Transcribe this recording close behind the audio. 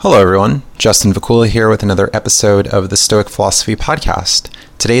Hello everyone, Justin Vakula here with another episode of the Stoic Philosophy Podcast.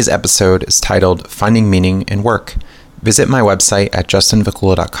 Today's episode is titled Finding Meaning in Work. Visit my website at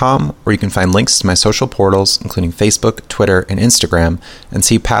justinvakula.com, where you can find links to my social portals, including Facebook, Twitter, and Instagram, and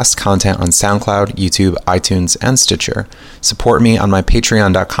see past content on SoundCloud, YouTube, iTunes, and Stitcher. Support me on my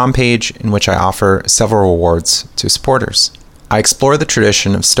patreon.com page, in which I offer several rewards to supporters. I explore the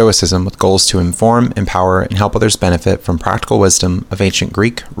tradition of Stoicism with goals to inform, empower, and help others benefit from practical wisdom of ancient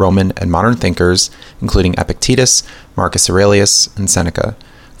Greek, Roman, and modern thinkers, including Epictetus, Marcus Aurelius, and Seneca.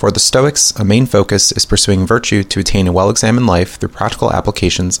 For the Stoics, a main focus is pursuing virtue to attain a well-examined life through practical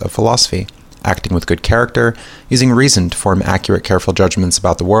applications of philosophy, acting with good character, using reason to form accurate, careful judgments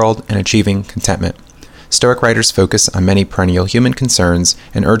about the world, and achieving contentment. Stoic writers focus on many perennial human concerns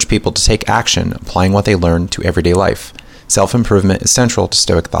and urge people to take action, applying what they learn to everyday life. Self-improvement is central to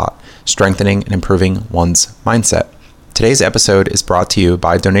Stoic thought, strengthening and improving one's mindset. Today's episode is brought to you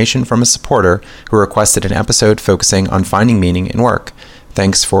by a donation from a supporter who requested an episode focusing on finding meaning in work.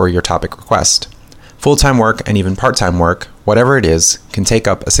 Thanks for your topic request. Full-time work and even part-time work, whatever it is, can take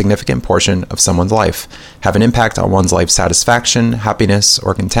up a significant portion of someone's life, have an impact on one's life satisfaction, happiness,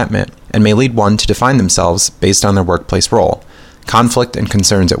 or contentment, and may lead one to define themselves based on their workplace role. Conflict and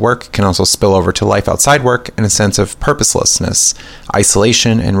concerns at work can also spill over to life outside work, and a sense of purposelessness,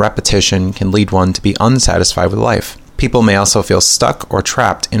 isolation, and repetition can lead one to be unsatisfied with life. People may also feel stuck or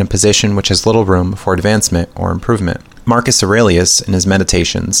trapped in a position which has little room for advancement or improvement. Marcus Aurelius, in his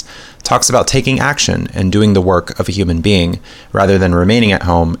Meditations, talks about taking action and doing the work of a human being, rather than remaining at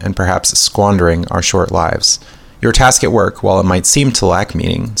home and perhaps squandering our short lives. Your task at work, while it might seem to lack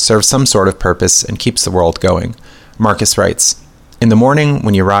meaning, serves some sort of purpose and keeps the world going. Marcus writes, "In the morning,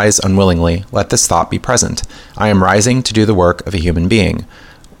 when you rise unwillingly, let this thought be present. I am rising to do the work of a human being.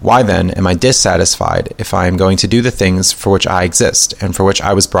 Why then am I dissatisfied if I am going to do the things for which I exist and for which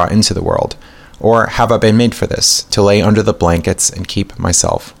I was brought into the world? Or have I been made for this, to lay under the blankets and keep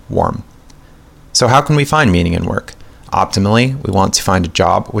myself warm?" So how can we find meaning in work? Optimally, we want to find a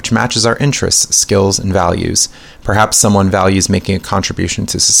job which matches our interests, skills, and values. Perhaps someone values making a contribution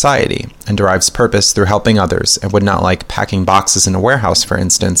to society and derives purpose through helping others and would not like packing boxes in a warehouse, for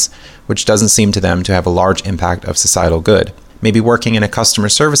instance, which doesn't seem to them to have a large impact of societal good. Maybe working in a customer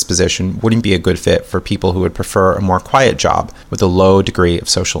service position wouldn't be a good fit for people who would prefer a more quiet job with a low degree of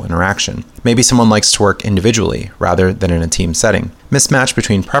social interaction. Maybe someone likes to work individually rather than in a team setting. Mismatch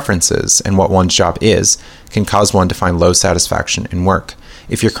between preferences and what one's job is can cause one to find low satisfaction in work.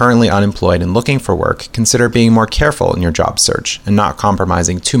 If you're currently unemployed and looking for work, consider being more careful in your job search and not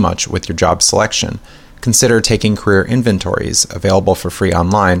compromising too much with your job selection. Consider taking career inventories, available for free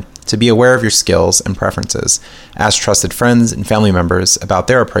online, to be aware of your skills and preferences. Ask trusted friends and family members about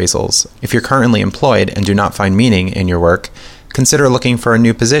their appraisals. If you're currently employed and do not find meaning in your work, consider looking for a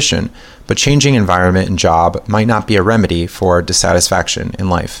new position, but changing environment and job might not be a remedy for dissatisfaction in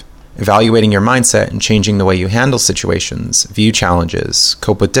life. Evaluating your mindset and changing the way you handle situations, view challenges,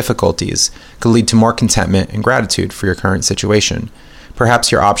 cope with difficulties, could lead to more contentment and gratitude for your current situation.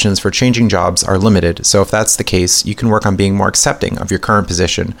 Perhaps your options for changing jobs are limited, so if that's the case, you can work on being more accepting of your current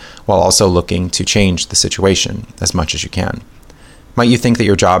position while also looking to change the situation as much as you can. Might you think that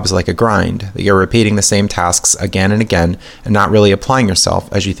your job is like a grind, that you're repeating the same tasks again and again and not really applying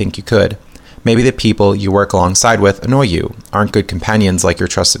yourself as you think you could? Maybe the people you work alongside with annoy you, aren't good companions like your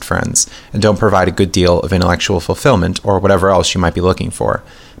trusted friends, and don't provide a good deal of intellectual fulfillment or whatever else you might be looking for.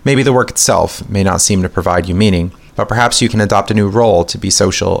 Maybe the work itself may not seem to provide you meaning, but perhaps you can adopt a new role to be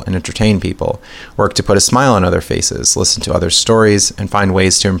social and entertain people, work to put a smile on other faces, listen to others' stories, and find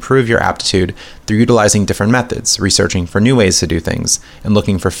ways to improve your aptitude through utilizing different methods, researching for new ways to do things, and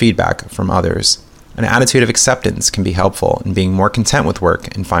looking for feedback from others. An attitude of acceptance can be helpful in being more content with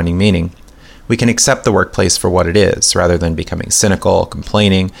work and finding meaning. We can accept the workplace for what it is, rather than becoming cynical,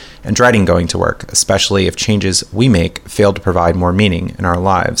 complaining, and dreading going to work, especially if changes we make fail to provide more meaning in our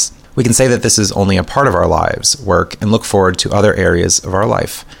lives. We can say that this is only a part of our lives, work, and look forward to other areas of our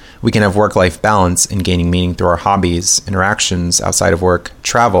life. We can have work-life balance in gaining meaning through our hobbies, interactions outside of work,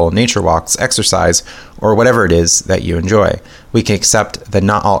 travel, nature walks, exercise, or whatever it is that you enjoy. We can accept that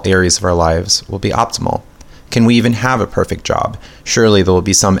not all areas of our lives will be optimal. Can we even have a perfect job? Surely there will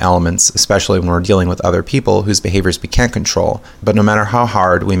be some elements, especially when we're dealing with other people whose behaviors we can't control, but no matter how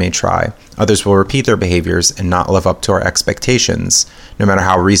hard we may try, others will repeat their behaviors and not live up to our expectations, no matter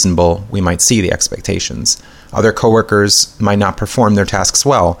how reasonable we might see the expectations. Other coworkers might not perform their tasks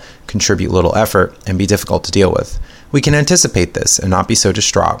well, contribute little effort, and be difficult to deal with. We can anticipate this and not be so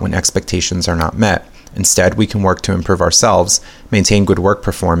distraught when expectations are not met. Instead, we can work to improve ourselves, maintain good work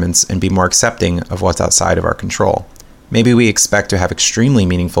performance, and be more accepting of what's outside of our control. Maybe we expect to have extremely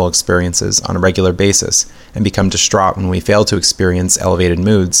meaningful experiences on a regular basis and become distraught when we fail to experience elevated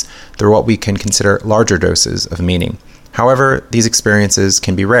moods through what we can consider larger doses of meaning. However, these experiences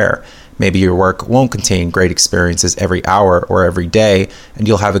can be rare. Maybe your work won't contain great experiences every hour or every day, and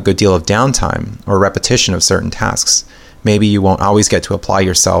you'll have a good deal of downtime or repetition of certain tasks. Maybe you won't always get to apply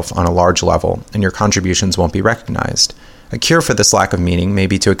yourself on a large level, and your contributions won't be recognized. A cure for this lack of meaning may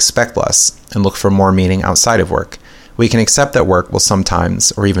be to expect less and look for more meaning outside of work. We can accept that work will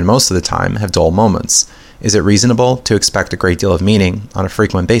sometimes, or even most of the time, have dull moments. Is it reasonable to expect a great deal of meaning on a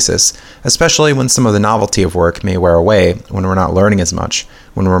frequent basis, especially when some of the novelty of work may wear away, when we're not learning as much,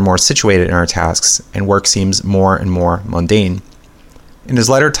 when we're more situated in our tasks, and work seems more and more mundane? In his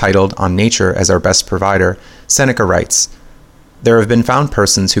letter titled On Nature as Our Best Provider, Seneca writes, "There have been found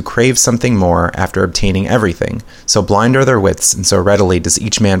persons who crave something more after obtaining everything, so blind are their wits, and so readily does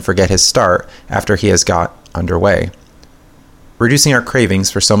each man forget his start after he has got underway." Reducing our cravings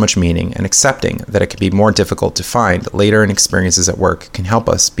for so much meaning and accepting that it can be more difficult to find later in experiences at work can help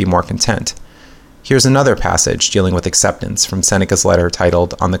us be more content. Here's another passage dealing with acceptance from Seneca's letter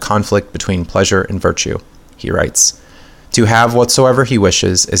titled On the Conflict Between Pleasure and Virtue. He writes, "To have whatsoever he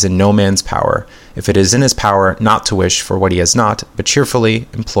wishes is in no man's power, if it is in his power not to wish for what he has not, but cheerfully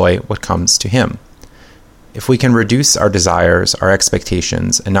employ what comes to him." If we can reduce our desires, our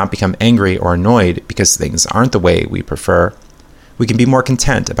expectations, and not become angry or annoyed because things aren't the way we prefer, we can be more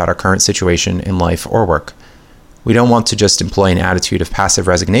content about our current situation in life or work. We don't want to just employ an attitude of passive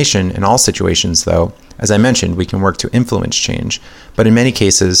resignation in all situations, though. As I mentioned, we can work to influence change, but in many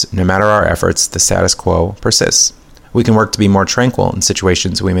cases, no matter our efforts, the status quo persists. We can work to be more tranquil in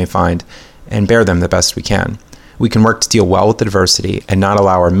situations we may find and bear them the best we can. We can work to deal well with adversity and not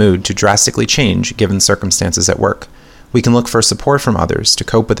allow our mood to drastically change given circumstances at work. We can look for support from others to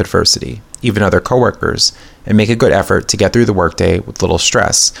cope with adversity, even other coworkers, and make a good effort to get through the workday with little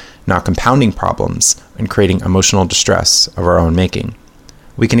stress, not compounding problems and creating emotional distress of our own making.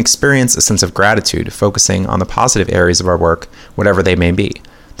 We can experience a sense of gratitude focusing on the positive areas of our work, whatever they may be,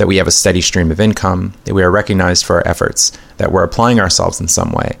 that we have a steady stream of income, that we are recognized for our efforts, that we're applying ourselves in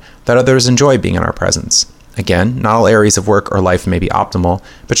some way, that others enjoy being in our presence. Again, not all areas of work or life may be optimal,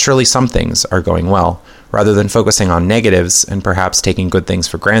 but surely some things are going well. Rather than focusing on negatives and perhaps taking good things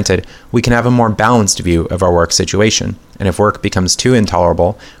for granted, we can have a more balanced view of our work situation. And if work becomes too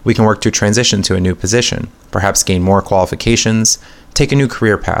intolerable, we can work to transition to a new position, perhaps gain more qualifications, take a new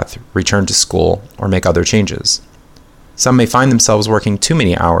career path, return to school, or make other changes. Some may find themselves working too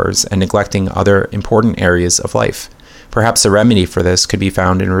many hours and neglecting other important areas of life. Perhaps a remedy for this could be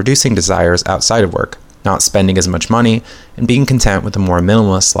found in reducing desires outside of work, not spending as much money, and being content with a more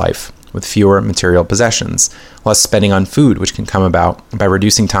minimalist life, with fewer material possessions, less spending on food, which can come about by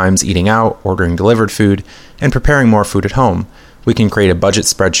reducing times eating out, ordering delivered food, and preparing more food at home. We can create a budget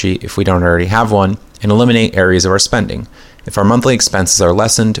spreadsheet if we don't already have one, and eliminate areas of our spending. If our monthly expenses are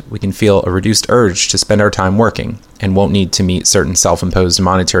lessened, we can feel a reduced urge to spend our time working, and won't need to meet certain self-imposed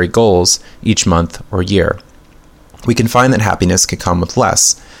monetary goals each month or year. We can find that happiness can come with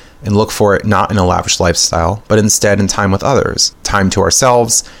less, and look for it not in a lavish lifestyle, but instead in time with others, time to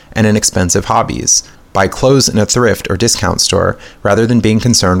ourselves, and in expensive hobbies. Buy clothes in a thrift or discount store rather than being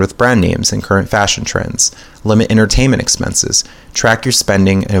concerned with brand names and current fashion trends. Limit entertainment expenses. Track your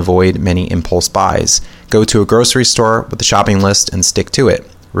spending and avoid many impulse buys. Go to a grocery store with a shopping list and stick to it.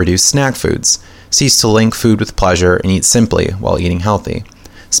 Reduce snack foods. Cease to link food with pleasure and eat simply while eating healthy.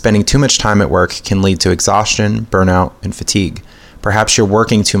 Spending too much time at work can lead to exhaustion, burnout, and fatigue. Perhaps you're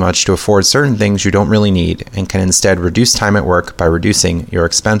working too much to afford certain things you don't really need and can instead reduce time at work by reducing your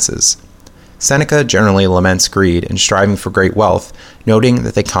expenses. Seneca generally laments greed and striving for great wealth, noting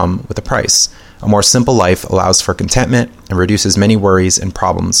that they come with a price. A more simple life allows for contentment and reduces many worries and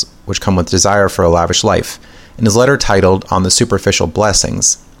problems which come with desire for a lavish life. In his letter titled On the Superficial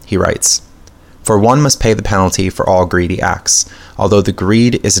Blessings, he writes, "For one must pay the penalty for all greedy acts, although the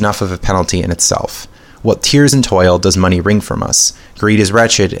greed is enough of a penalty in itself. What tears and toil does money wring from us? Greed is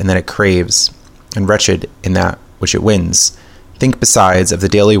wretched in that it craves, and wretched in that which it wins. Think besides of the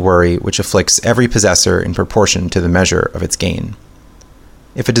daily worry which afflicts every possessor in proportion to the measure of its gain."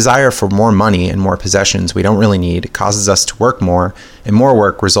 If a desire for more money and more possessions we don't really need causes us to work more, and more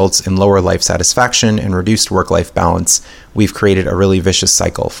work results in lower life satisfaction and reduced work-life balance, we've created a really vicious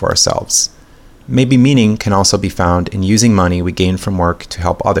cycle for ourselves. Maybe meaning can also be found in using money we gain from work to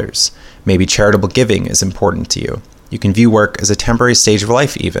help others. Maybe charitable giving is important to you. You can view work as a temporary stage of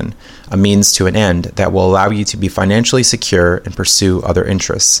life even, a means to an end that will allow you to be financially secure and pursue other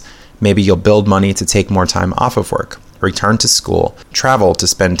interests. Maybe you'll build money to take more time off of work. return to school, travel to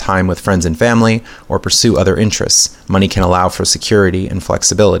spend time with friends and family, or pursue other interests, money can allow for security and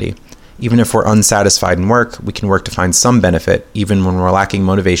flexibility. Even if we're unsatisfied in work, we can work to find some benefit, even when we're lacking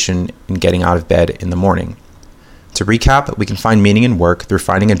motivation in getting out of bed in the morning. To recap, we can find meaning in work through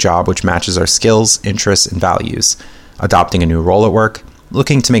finding a job which matches our skills, interests, and values, adopting a new role at work,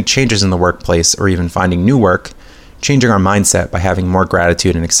 looking to make changes in the workplace, or even finding new work, changing our mindset by having more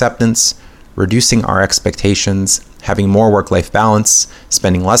gratitude and acceptance, reducing our expectations, having more work-life balance,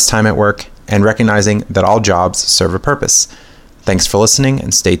 spending less time at work, and recognizing that all jobs serve a purpose. Thanks for listening,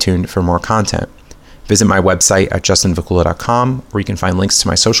 and stay tuned for more content. Visit my website at justinvicula.com, where you can find links to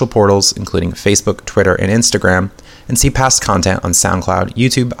my social portals, including Facebook, Twitter, and Instagram, and see past content on SoundCloud,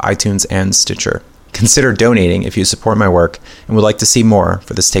 YouTube, iTunes, and Stitcher. Consider donating if you support my work and would like to see more,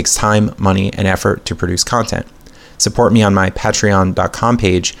 for this takes time, money, and effort to produce content. Support me on my patreon.com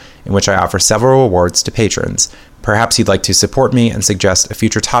page, in which I offer several rewards to patrons. Perhaps you'd like to support me and suggest a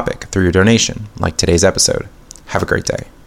future topic through your donation, like today's episode. Have a great day.